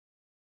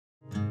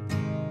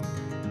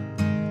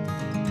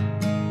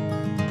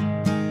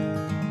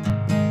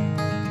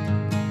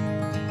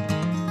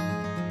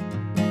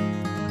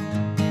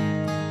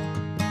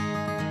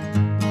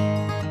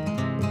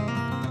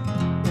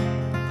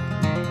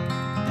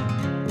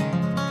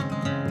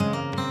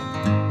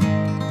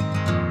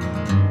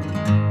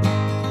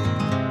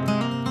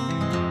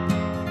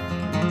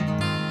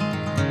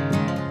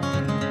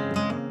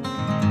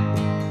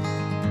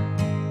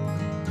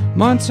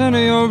Montana,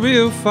 you're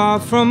real far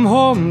from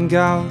home,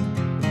 gal.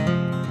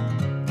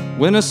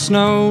 Winter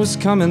snow's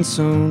coming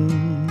soon.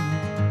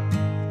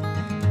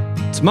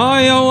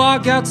 Tomorrow you'll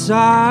walk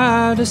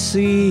outside to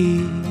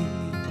see.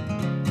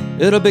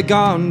 It'll be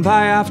gone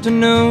by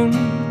afternoon.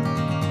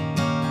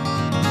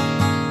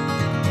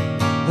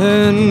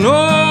 And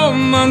oh,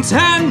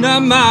 Montana,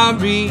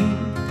 Marie,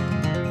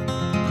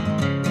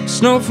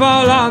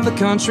 snowfall on the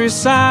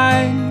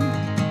countryside.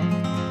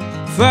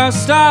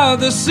 First of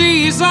the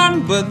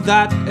season, but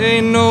that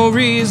ain't no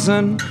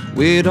reason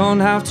we don't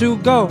have to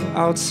go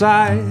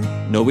outside.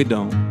 No, we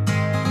don't.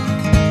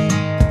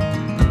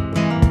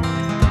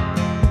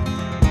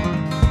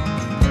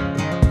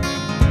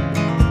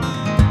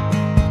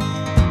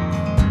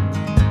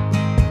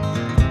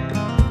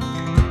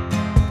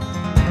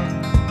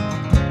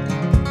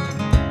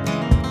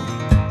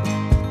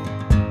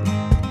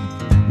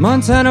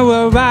 Montana,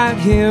 we're right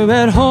here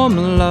at home,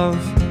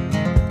 love.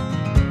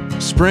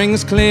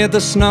 Spring's cleared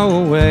the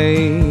snow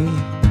away.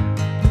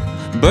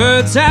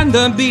 Birds and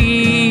the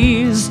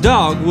bees,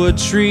 dogwood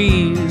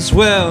trees.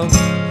 Well,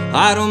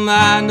 I don't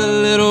mind a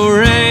little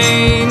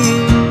rain.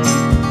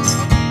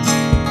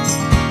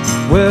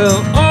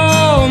 Well,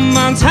 oh,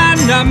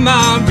 Montana,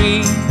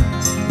 Marie,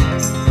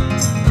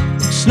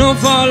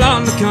 snowfall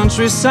on the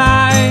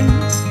countryside.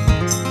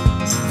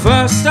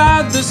 First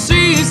of the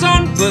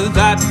season, but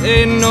that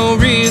ain't no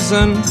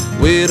reason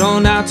we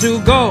don't have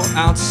to go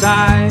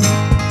outside.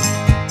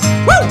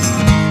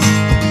 Woo!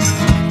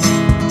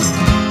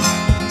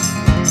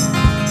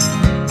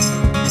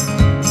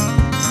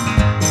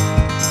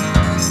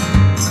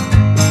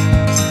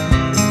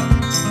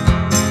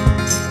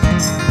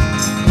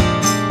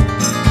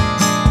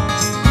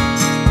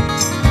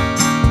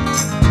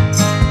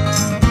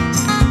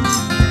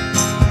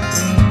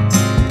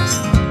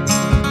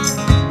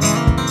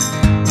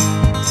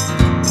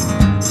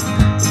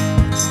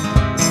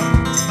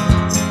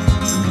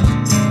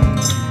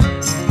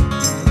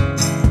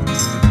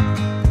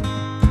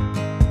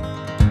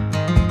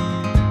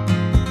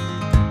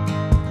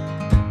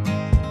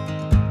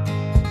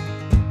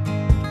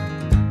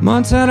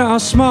 Montana, our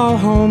small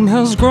home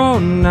has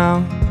grown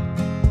now.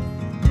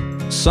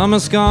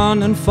 Summer's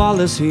gone and fall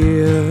is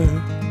here.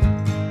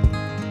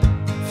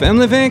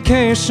 Family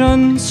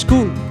vacations,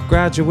 school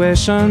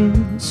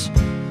graduations,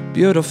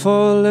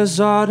 beautiful as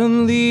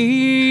autumn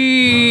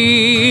leaves.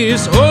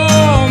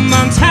 Oh,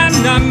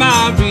 Montana,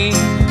 Marie,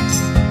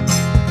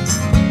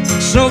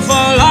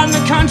 snowfall on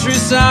the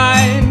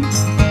countryside.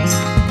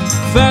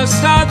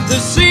 First of the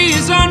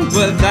season,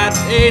 but that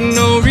ain't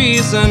no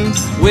reason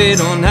we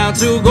don't have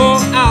to go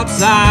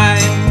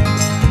outside.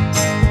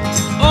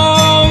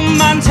 Oh,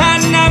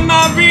 Montana,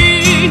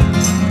 Marie,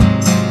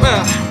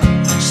 well,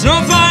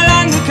 snowfall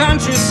on the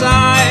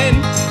countryside.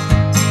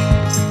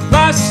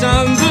 First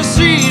of the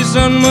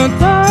season, but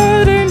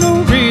that ain't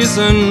no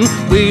reason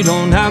we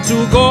don't have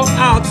to go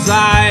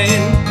outside.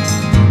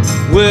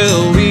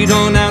 Well, we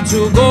don't have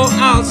to go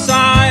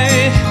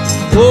outside.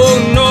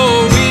 Oh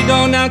no, we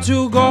don't have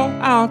to go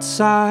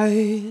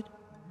outside.